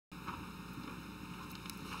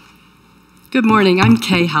Good morning. I'm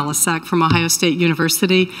Kay Halisak from Ohio State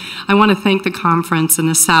University. I want to thank the conference and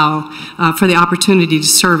the SAU for the opportunity to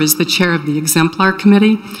serve as the chair of the Exemplar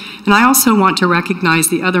Committee. And I also want to recognize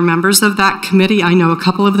the other members of that committee. I know a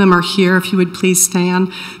couple of them are here, if you would please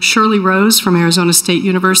stand. Shirley Rose from Arizona State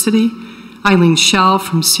University, Eileen Schell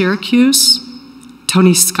from Syracuse,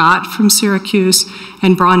 Tony Scott from Syracuse,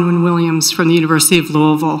 and Bronwyn Williams from the University of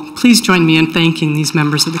Louisville. Please join me in thanking these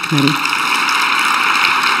members of the committee.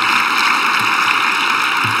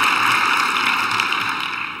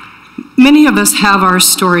 Many of us have our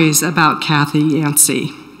stories about Kathy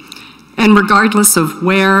Yancey, and regardless of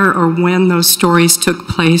where or when those stories took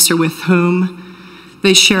place or with whom,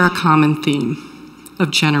 they share a common theme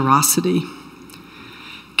of generosity.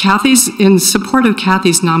 In support of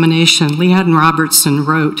Kathy's nomination, Leanne Robertson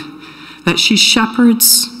wrote that she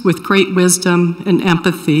shepherds with great wisdom and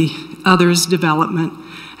empathy others' development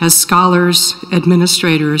as scholars,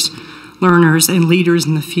 administrators, learners, and leaders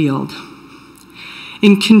in the field.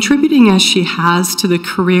 In contributing as she has to the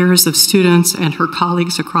careers of students and her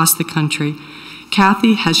colleagues across the country,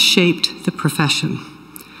 Kathy has shaped the profession.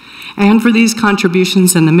 And for these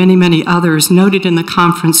contributions and the many, many others noted in the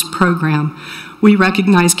conference program, we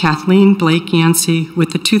recognize Kathleen Blake Yancey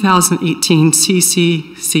with the 2018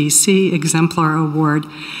 CCCC Exemplar Award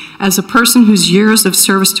as a person whose years of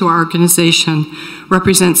service to our organization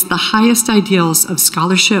represents the highest ideals of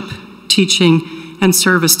scholarship, teaching, and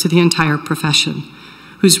service to the entire profession,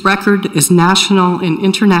 whose record is national and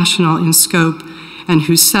international in scope, and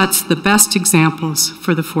who sets the best examples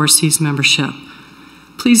for the 4Cs membership.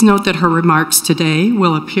 Please note that her remarks today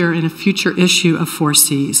will appear in a future issue of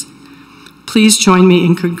 4Cs. Please join me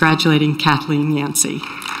in congratulating Kathleen Yancey.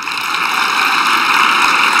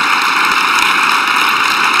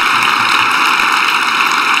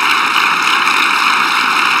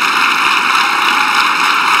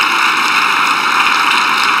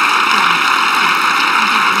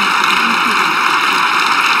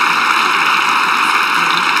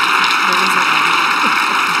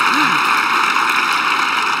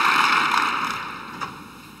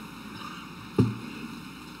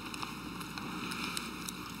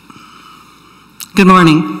 Good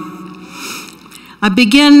morning. I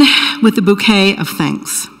begin with a bouquet of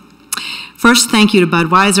thanks. First, thank you to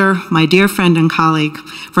Budweiser, my dear friend and colleague,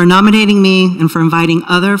 for nominating me and for inviting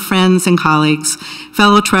other friends and colleagues,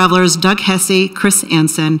 fellow travelers Doug Hesse, Chris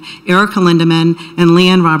Anson, Erica Lindemann, and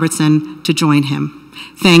Leanne Robertson to join him.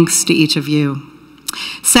 Thanks to each of you.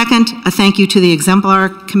 Second, a thank you to the Exemplar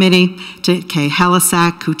Committee, to Kay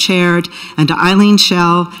Halisak, who chaired, and to Eileen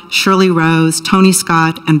Schell, Shirley Rose, Tony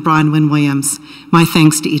Scott, and Bronwyn Williams. My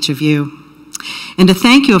thanks to each of you. And a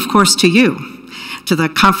thank you, of course, to you, to the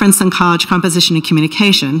Conference on College Composition and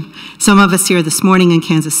Communication, some of us here this morning in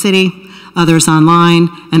Kansas City, others online,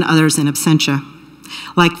 and others in absentia.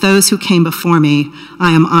 Like those who came before me,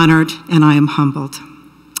 I am honored and I am humbled.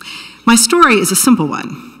 My story is a simple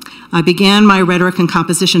one. I began my rhetoric and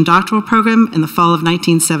composition doctoral program in the fall of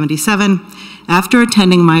 1977 after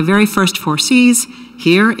attending my very first 4Cs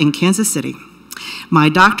here in Kansas City. My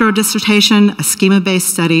doctoral dissertation, a schema-based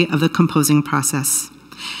study of the composing process.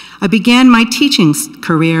 I began my teaching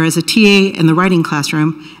career as a TA in the writing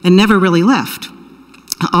classroom and never really left.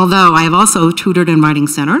 Although I have also tutored in writing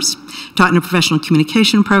centers, taught in a professional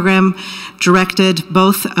communication program, directed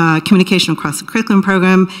both communication across the curriculum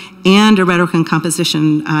program and a rhetoric and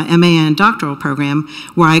composition MA and doctoral program,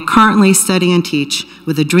 where I currently study and teach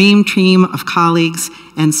with a dream team of colleagues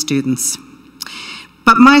and students.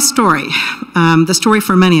 But my story, the story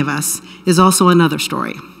for many of us, is also another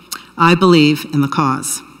story. I believe in the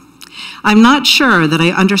cause. I'm not sure that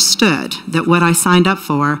I understood that what I signed up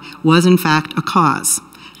for was in fact a cause.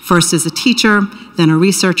 First as a teacher, then a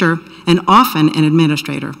researcher, and often an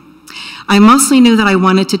administrator. I mostly knew that I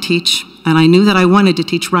wanted to teach, and I knew that I wanted to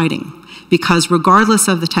teach writing, because regardless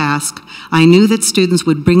of the task, I knew that students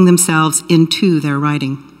would bring themselves into their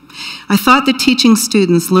writing. I thought that teaching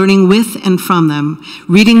students, learning with and from them,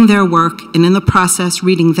 reading their work, and in the process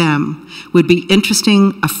reading them, would be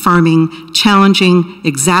interesting, affirming, challenging,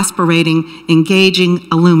 exasperating, engaging,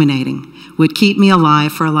 illuminating, would keep me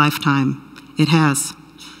alive for a lifetime. It has.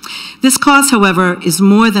 This cause, however, is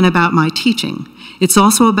more than about my teaching. It's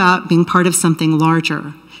also about being part of something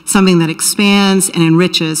larger, something that expands and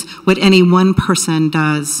enriches what any one person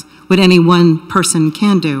does, what any one person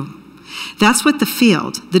can do. That's what the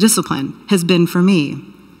field, the discipline, has been for me.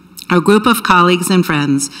 A group of colleagues and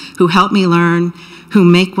friends who help me learn, who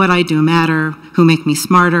make what I do matter, who make me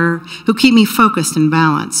smarter, who keep me focused and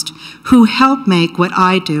balanced, who help make what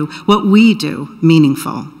I do, what we do,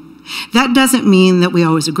 meaningful. That doesn't mean that we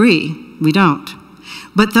always agree. We don't.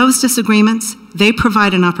 But those disagreements, they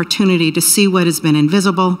provide an opportunity to see what has been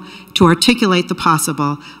invisible, to articulate the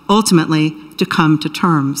possible, ultimately to come to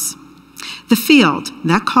terms. The field,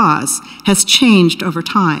 that cause, has changed over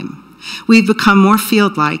time. We've become more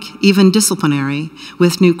field-like, even disciplinary,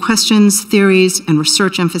 with new questions, theories, and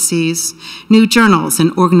research emphases, new journals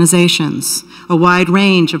and organizations, a wide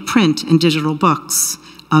range of print and digital books,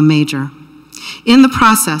 a major. In the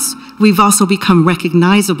process, we've also become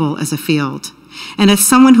recognizable as a field. And as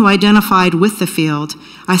someone who identified with the field,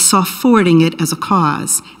 I saw forwarding it as a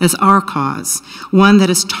cause, as our cause, one that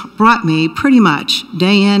has brought me pretty much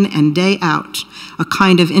day in and day out, a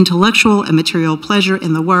kind of intellectual and material pleasure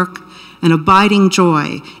in the work, an abiding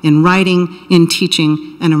joy in writing, in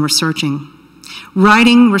teaching, and in researching.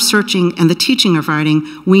 Writing, researching, and the teaching of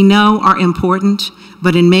writing we know are important,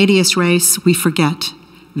 but in medias res we forget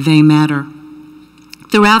they matter.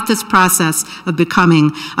 Throughout this process of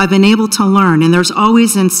becoming, I've been able to learn, and there's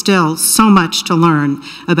always and still so much to learn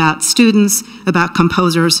about students, about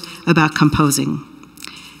composers, about composing.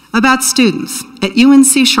 About students, at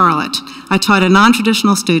UNC Charlotte, I taught a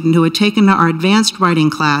non-traditional student who had taken our advanced writing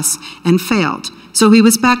class and failed, so he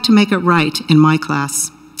was back to make it right in my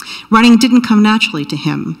class. Writing didn't come naturally to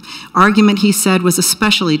him. Argument, he said, was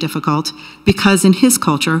especially difficult because in his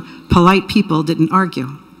culture, polite people didn't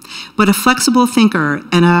argue. But a flexible thinker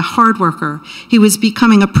and a hard worker, he was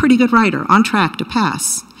becoming a pretty good writer, on track to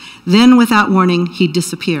pass. Then, without warning, he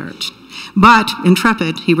disappeared. But,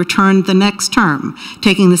 intrepid, he returned the next term,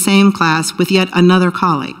 taking the same class with yet another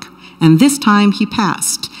colleague. And this time he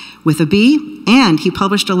passed with a B, and he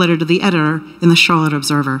published a letter to the editor in the Charlotte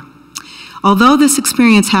Observer. Although this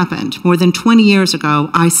experience happened more than 20 years ago,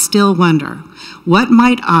 I still wonder, what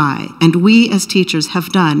might I and we as teachers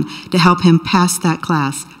have done to help him pass that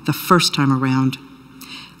class the first time around?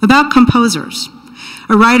 About composers.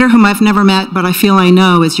 A writer whom I've never met, but I feel I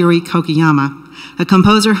know, is Yuri Kokiyama, a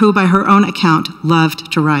composer who, by her own account,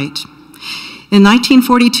 loved to write. In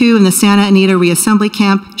 1942, in the Santa Anita reassembly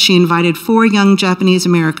camp, she invited 4 young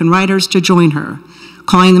Japanese-American writers to join her.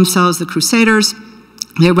 Calling themselves the Crusaders,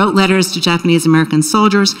 they wrote letters to Japanese-American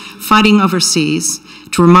soldiers fighting overseas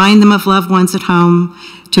to remind them of loved ones at home,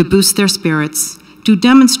 to boost their spirits, to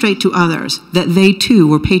demonstrate to others that they too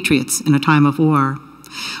were patriots in a time of war.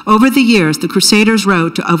 Over the years, the Crusaders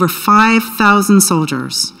wrote to over 5,000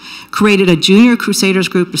 soldiers, created a junior Crusaders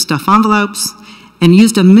group to stuff envelopes, and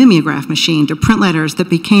used a mimeograph machine to print letters that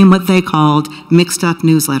became what they called mixed-up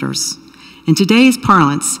newsletters. In today's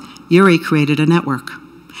parlance, Yuri created a network.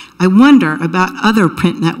 I wonder about other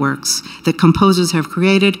print networks that composers have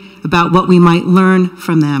created, about what we might learn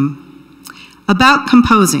from them. About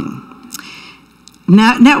composing.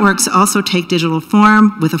 Networks also take digital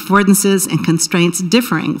form with affordances and constraints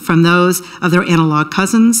differing from those of their analog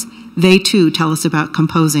cousins. They too tell us about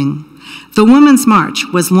composing. The Women's March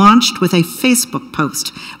was launched with a Facebook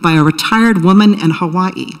post by a retired woman in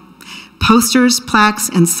Hawaii. Posters, plaques,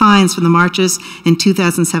 and signs from the marches in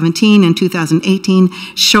 2017 and 2018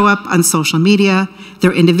 show up on social media,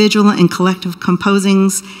 their individual and collective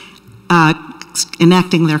composings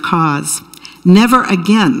enacting their cause. Never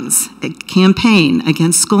Again's a campaign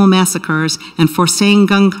against school massacres and forsaking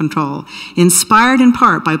gun control, inspired in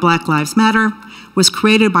part by Black Lives Matter, was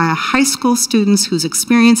created by high school students whose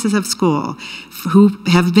experiences of school, who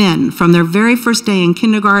have been, from their very first day in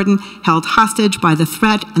kindergarten, held hostage by the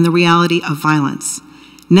threat and the reality of violence.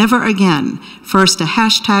 Never Again, first a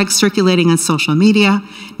hashtag circulating on social media,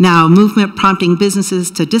 now a movement prompting businesses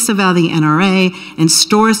to disavow the NRA and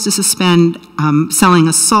stores to suspend selling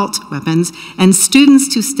assault weapons, and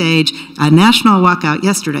students to stage a national walkout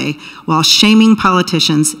yesterday while shaming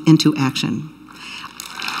politicians into action.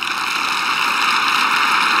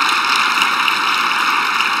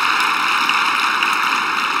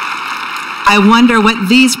 I wonder what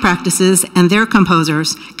these practices and their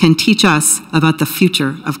composers can teach us about the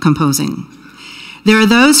future of composing. There are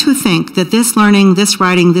those who think that this learning, this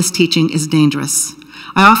writing, this teaching is dangerous.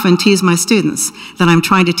 I often tease my students that I'm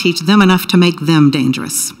trying to teach them enough to make them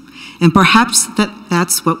dangerous. And perhaps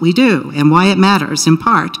that's what we do, and why it matters, in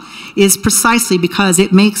part, is precisely because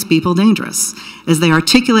it makes people dangerous, as they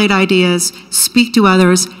articulate ideas, speak to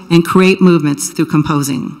others, and create movements through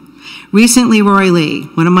composing. Recently, Roy Lee,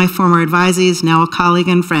 one of my former advisees, now a colleague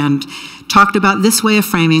and friend, talked about this way of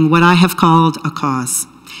framing what I have called a cause.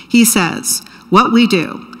 He says, what we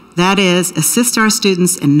do, that is, assist our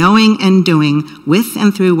students in knowing and doing with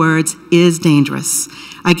and through words, is dangerous.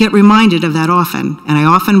 I get reminded of that often, and I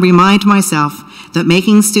often remind myself that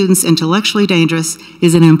making students intellectually dangerous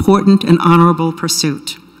is an important and honorable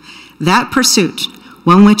pursuit. That pursuit,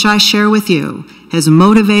 one which I share with you, has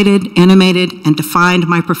motivated, animated, and defined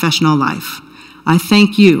my professional life. I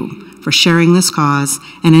thank you for sharing this cause,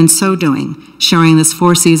 and in so doing, sharing this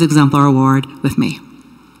 4C's Exemplar Award with me.